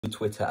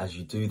Twitter as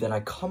you do, then I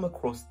come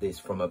across this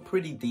from a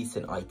pretty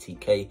decent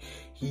ITK.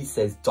 He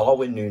says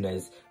Darwin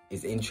Nunez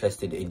is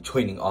interested in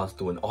joining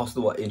Arsenal and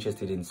Arsenal are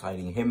interested in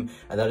signing him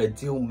and that a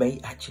deal may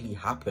actually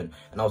happen.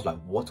 And I was like,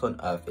 what on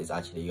earth is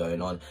actually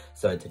going on?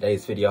 So in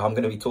today's video, I'm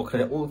going to be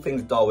talking all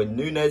things Darwin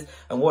Nunez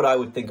and what I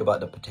would think about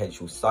the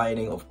potential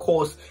signing. Of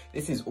course,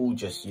 this is all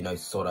just, you know,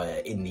 sort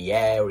of in the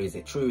air. Is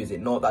it true? Is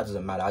it not? That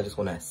doesn't matter. I just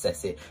want to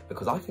assess it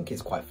because I think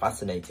it's quite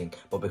fascinating.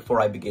 But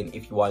before I begin,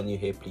 if you are new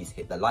here, please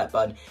hit the like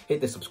button,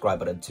 hit the subscribe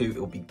button too. It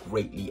will be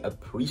greatly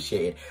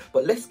appreciated.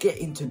 But let's get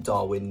into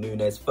Darwin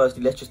Nunez.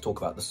 Firstly, let's just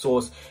talk about the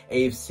source.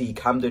 AFC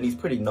Camden. He's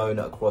pretty known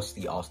across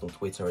the Arsenal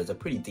Twitter as a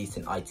pretty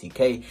decent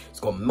ITK. He's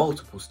got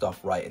multiple stuff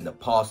right in the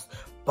past,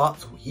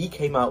 but he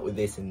came out with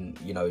this and,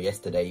 you know,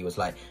 yesterday he was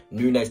like,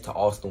 Nunez to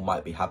Arsenal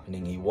might be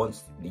happening. He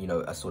wants, you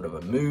know, a sort of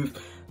a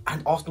move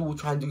and Arsenal will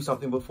try and do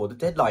something before the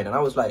deadline. And I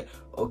was like,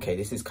 okay,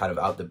 this is kind of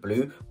out the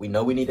blue. We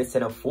know we need a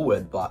centre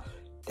forward, but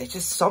there's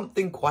just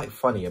something quite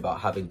funny about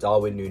having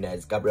Darwin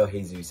Nunez, Gabriel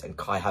Jesus and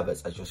Kai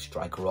Havertz as your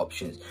striker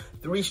options.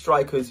 Three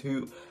strikers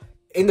who,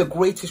 in the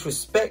greatest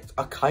respect,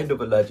 are kind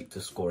of allergic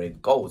to scoring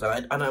goals.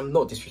 And I'm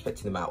not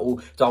disrespecting them at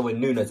all. Darwin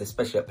Nunez,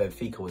 especially at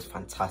Benfica, was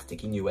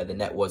fantastic. He knew where the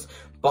net was.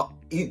 But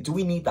do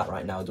we need that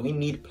right now? Do we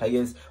need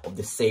players of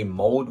the same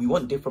mould? We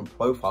want different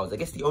profiles. I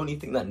guess the only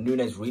thing that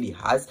Nunez really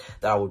has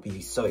that I would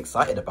be so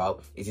excited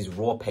about is his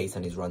raw pace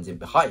and his runs in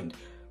behind.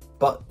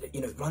 But, you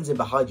know, runs in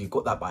behind, you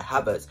got that by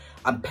Havertz.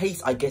 And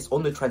pace, I guess,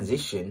 on the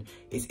transition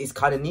is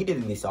kind of needed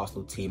in this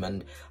Arsenal team.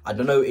 And I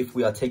don't know if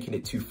we are taking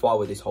it too far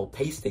with this whole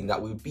pace thing,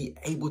 that we would be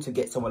able to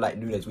get someone like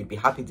Nunez. We'd be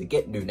happy to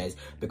get Nunez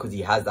because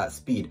he has that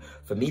speed.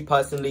 For me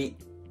personally,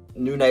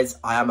 Nunez,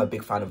 I am a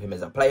big fan of him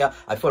as a player.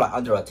 I feel like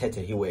under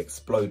Arteta, he will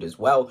explode as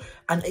well.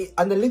 And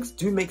the links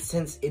do make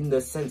sense in the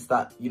sense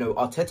that, you know,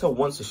 Arteta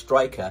wants a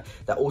striker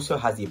that also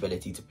has the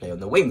ability to play on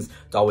the wings.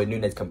 Darwin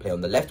Nunez can play on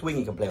the left wing,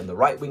 he can play on the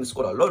right wing,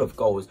 scored a lot of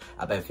goals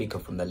at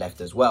Benfica from the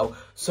left as well.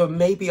 So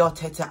maybe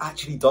Arteta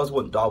actually does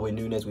want Darwin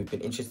Nunez. We've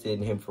been interested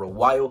in him for a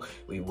while.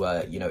 We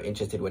were, you know,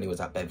 interested when he was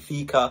at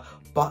Benfica.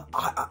 But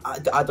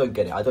I don't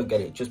get it. I don't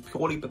get it. Just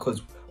purely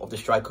because of the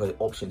striker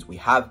options we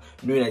have.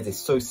 Nunez is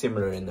so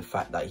similar in the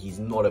fact that he's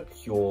not a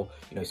pure,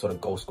 you know, sort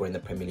of goal scorer in the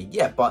Premier League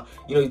yet. But,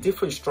 you know,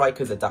 different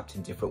strikers adapt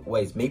in different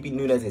ways. Maybe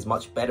Nunez is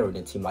much better in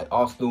a team like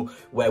Arsenal,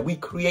 where we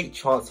create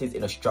chances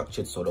in a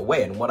structured sort of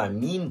way. And what I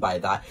mean by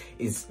that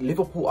is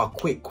Liverpool are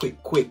quick.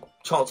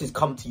 Chances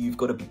come to you, you've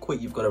got to be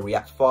quick, you've got to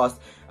react fast.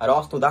 At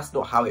Arsenal, that's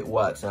not how it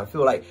works. And I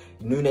feel like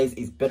Nunez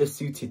is better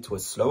suited to a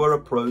slower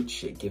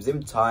approach. It gives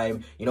him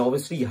time. You know,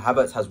 obviously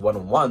Havertz has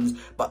one-on-ones,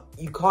 but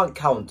you can't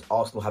count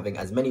Arsenal having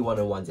as many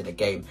one-on-ones in a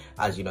game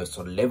as, you know,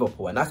 sort of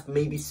Liverpool. And that's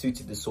maybe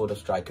suited the sort of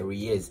striker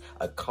he is.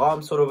 A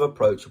calm sort of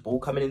approach, ball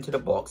coming into the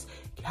box,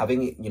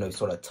 having, you know,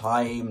 sort of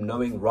time,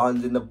 knowing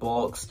runs in the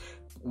box.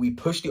 We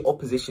push the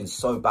opposition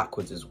so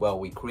backwards as well.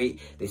 We create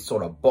this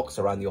sort of box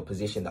around the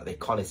opposition that they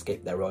can't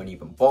escape their own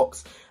even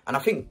box. And I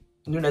think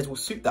Nunez will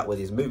suit that with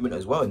his movement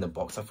as well in the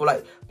box. I feel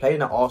like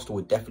playing at Arsenal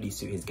would definitely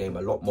suit his game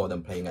a lot more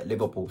than playing at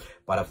Liverpool.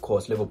 But of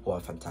course, Liverpool are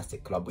a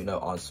fantastic club. We know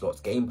Arne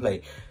Slot's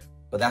gameplay.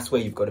 But that's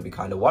where you've got to be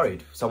kind of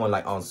worried. Someone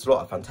like Arne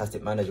Slot, a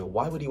fantastic manager,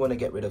 why would he want to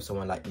get rid of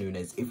someone like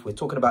Nunez? If we're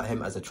talking about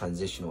him as a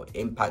transitional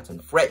impact and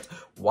threat,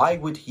 why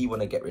would he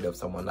want to get rid of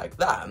someone like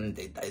that? And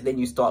then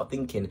you start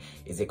thinking,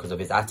 is it because of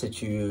his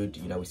attitude?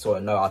 You know, we sort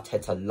of know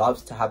Arteta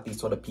loves to have these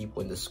sort of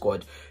people in the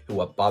squad who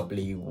are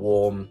bubbly,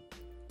 warm,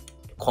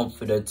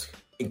 confident,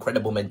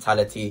 incredible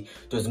mentality.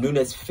 Does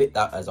Nunez fit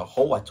that as a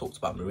whole? I talked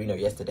about Mourinho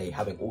yesterday,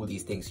 having all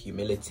these things,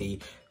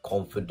 humility,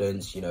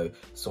 confidence, you know,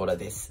 sort of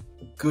this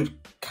good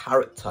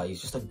character. He's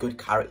just a good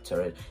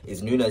character. And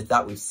is Nunez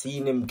that? We've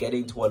seen him get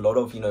into a lot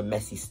of, you know,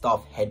 messy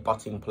stuff,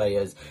 headbutting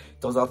players.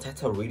 Does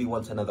Arteta really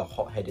want another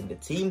hothead in the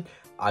team?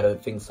 I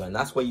don't think so. And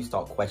that's where you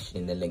start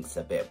questioning the links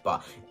a bit.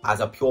 But as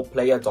a pure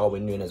player,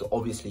 Darwin Nunez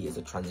obviously is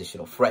a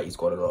transitional threat. He's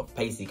got a lot of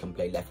pace. He can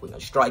play left wing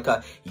and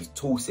striker. He's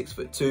tall,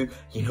 6'2".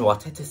 You know,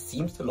 Arteta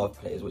seems to love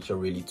players which are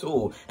really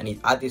tall. And he's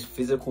add this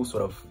physical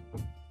sort of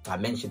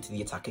dimension to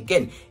the attack.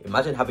 Again,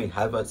 imagine having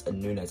Havertz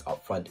and Nunez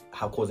up front,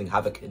 causing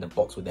havoc in the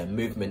box with their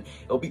movement.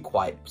 It'll be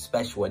quite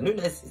special. And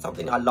Nunez,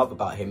 something I love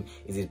about him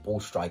is his ball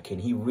striking.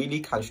 He really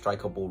can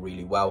strike a ball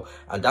really well,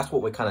 and that's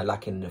what we're kind of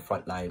lacking in the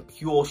front line,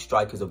 pure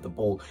strikers of the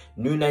ball.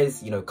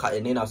 Nunez, you know,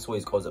 cutting in, I saw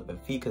his goals at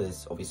Benfica.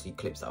 There's obviously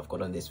clips that I've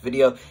got on this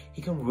video.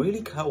 He can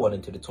really curl one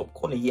into the top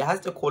corner. He has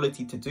the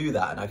quality to do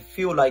that, and I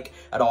feel like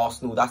at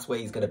Arsenal, that's where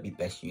he's going to be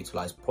best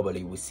utilised.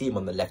 Probably we'll see him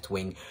on the left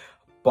wing,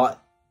 but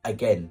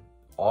again,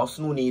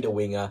 Arsenal need a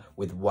winger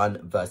with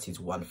 1 versus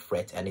 1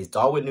 threat. And is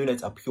Darwin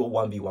Nunez a pure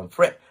 1v1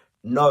 threat?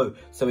 No.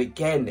 So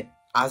again,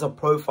 as a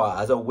profile,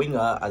 as a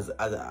winger, as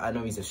I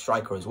know he's a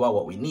striker as well,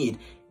 what we need,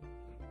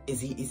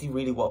 is he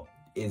really what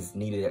is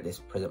needed at this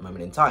present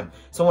moment in time.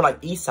 Someone like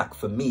Isak,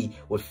 for me,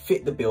 would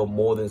fit the bill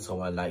more than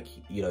someone like,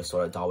 you know,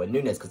 sort of Darwin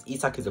Nunez, because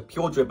Isak is a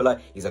pure dribbler.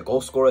 He's a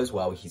goal scorer as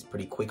well. He's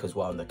pretty quick as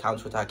well on the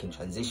counter-attack in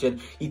transition.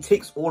 He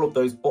ticks all of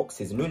those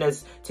boxes.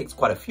 Nunez ticks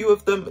quite a few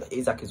of them.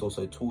 Isak is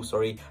also tall,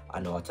 sorry. I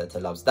know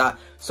Arteta loves that.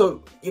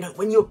 So, you know,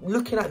 when you're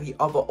looking at the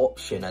other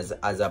option as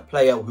a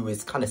player who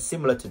is kind of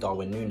similar to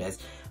Darwin Nunez,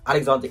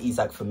 Alexander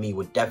Isak for me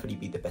would definitely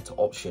be the better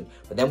option.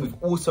 But then we've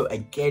also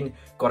again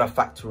got to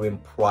factor in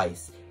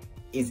price.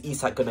 Is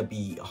Isak going to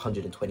be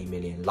 120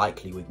 million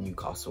likely with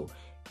Newcastle?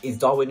 Is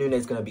Darwin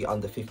Nunez going to be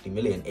under 50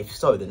 million? If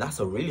so, then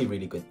that's a really,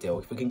 really good deal.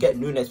 If we can get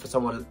Nunez for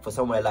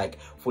somewhere like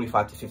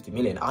 45 to 50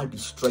 million, I'd be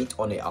straight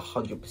on it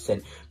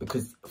 100%,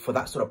 because for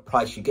that sort of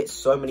price, you get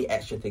so many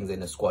extra things in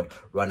the squad: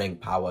 running,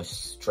 power,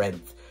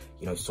 strength,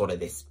 you know, sort of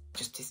this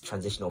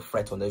transitional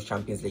threat on those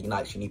Champions League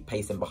nights. You need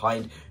pace in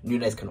behind.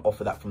 Nunez can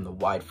offer that from the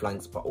wide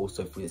flanks, but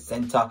also through the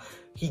centre.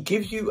 He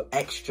gives you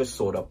extra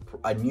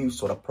a new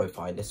sort of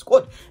profile in the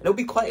squad. And it'll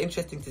be quite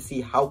interesting to see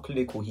how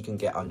clinical he can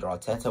get under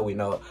Arteta. We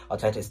know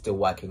Arteta is still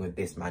working with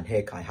this man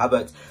here, Kai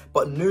Havertz.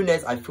 But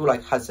Nunez, I feel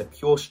like, has the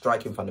pure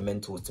striking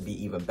fundamentals to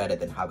be even better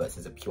than Havertz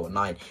as a pure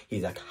 9.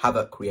 He's a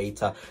havoc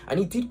creator. And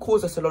he did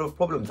cause us a lot of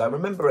problems. I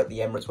remember at the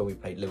Emirates when we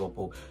played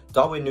Liverpool,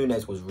 Darwin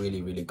Nunez was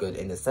really, really good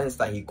in the sense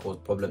that he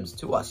caused problems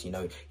to us. You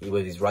know,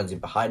 with his runs in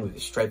behind, with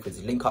his strength, with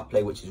his link-up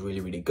play, which is really,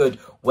 really good.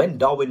 When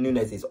Darwin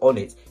Nunez is on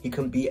it, he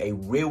can be a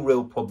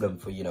real problem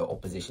for, you know,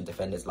 opposition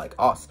defenders like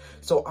us.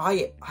 So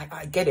I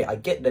get it. I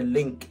get the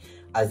link,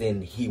 as in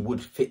he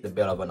would fit the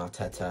bill of an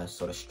Arteta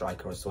sort of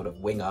striker or sort of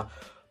winger.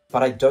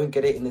 But I don't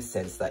get it in the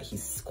sense that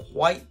he's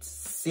quite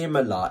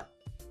similar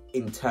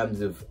in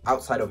terms of,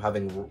 outside of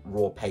having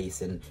raw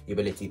pace and the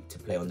ability to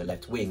play on the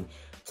left wing,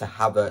 to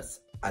Havertz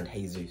and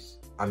Jesus.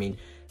 I mean,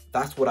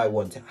 that's what I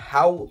want.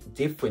 How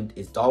different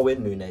is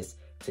Darwin Nunez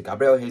to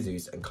Gabriel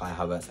Jesus and Kai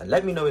Havertz? And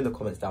let me know in the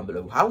comments down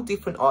below, how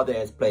different are they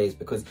as players?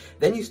 Because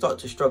then you start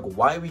to struggle.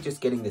 Why are we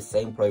just getting the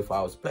same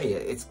profile as player?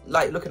 It's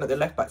like looking at the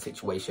left back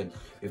situation.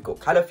 We've got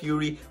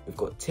Calafiori, we've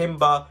got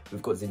Timber,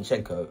 we've got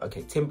Zinchenko.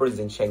 Okay, Timber and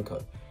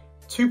Zinchenko,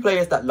 two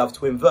players that love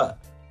to invert.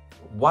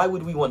 Why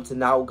would we want to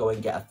now go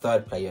and get a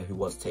third player who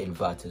wants to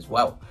invert as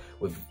well,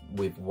 with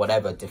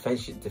whatever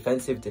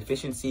defensive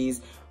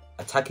deficiencies,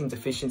 attacking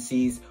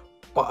deficiencies?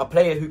 But a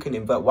player who can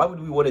invert, why would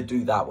we want to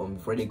do that when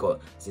we've already got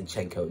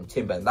Zinchenko and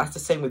Timber? And that's the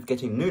same with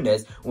getting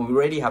Nunez when we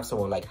already have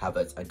someone like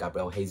Havertz and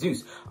Gabriel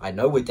Jesus. I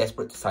know we're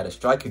desperate to sign a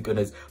striker,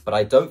 Gunners, but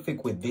I don't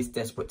think we're this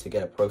desperate to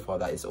get a profile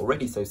that is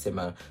already so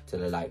similar to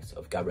the likes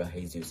of Gabriel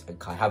Jesus and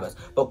Kai Havertz.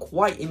 But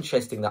quite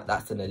interesting that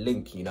that's in a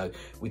link, you know.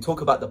 We talk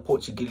about the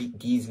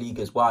Portuguese league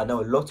as well. I know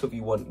a lot of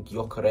you want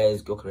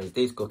Gyökeres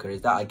this,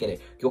 Gyökeres that. I get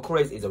it.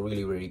 Gyökeres is a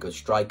really, really good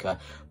striker.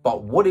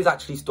 But what is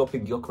actually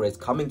stopping Gyökeres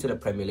coming to the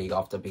Premier League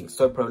after being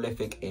so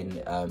prolific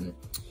in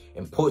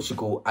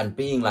Portugal and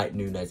being like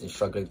Nunez and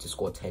struggling to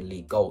score 10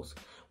 league goals?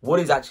 What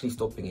is actually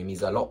stopping him?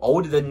 He's a lot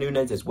older than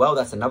Nunez as well.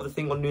 That's another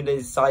thing on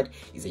Nunez's side.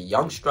 He's a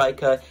young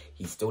striker.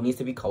 He still needs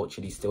to be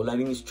cultured. He's still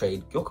learning his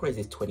trade. Gyökeres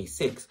is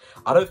 26.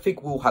 I don't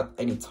think we'll have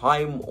any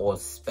time or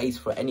space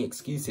for any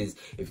excuses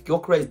if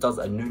Gyökeres does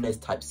a Nunez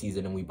type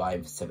season and we buy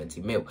him for 70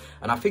 mil.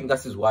 And I think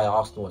this is why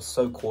Arsenal are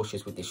so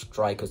cautious with this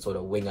striker sort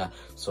of winger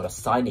sort of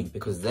signing,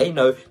 because they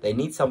know they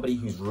need somebody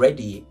who's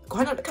ready,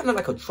 kind of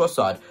like a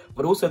Trossard,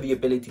 but also the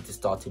ability to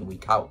start in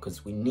week out,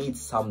 because we need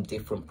some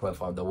different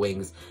profile on the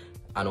wings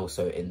and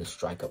also in the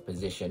striker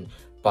position.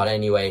 But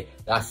anyway,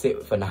 that's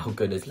it for now,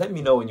 Gunners. Let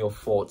me know on your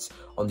thoughts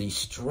on these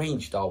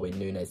strange Darwin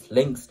Nunez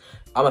links.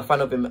 I'm a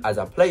fan of him as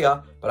a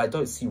player, but I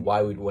don't see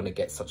why we'd want to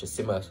get such a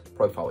similar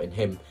profile in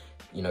him,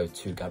 you know,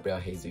 to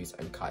Gabriel Jesus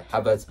and Kai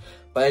Havertz.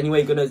 But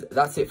anyway, Gunners,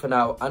 that's it for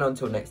now. And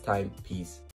until next time, peace.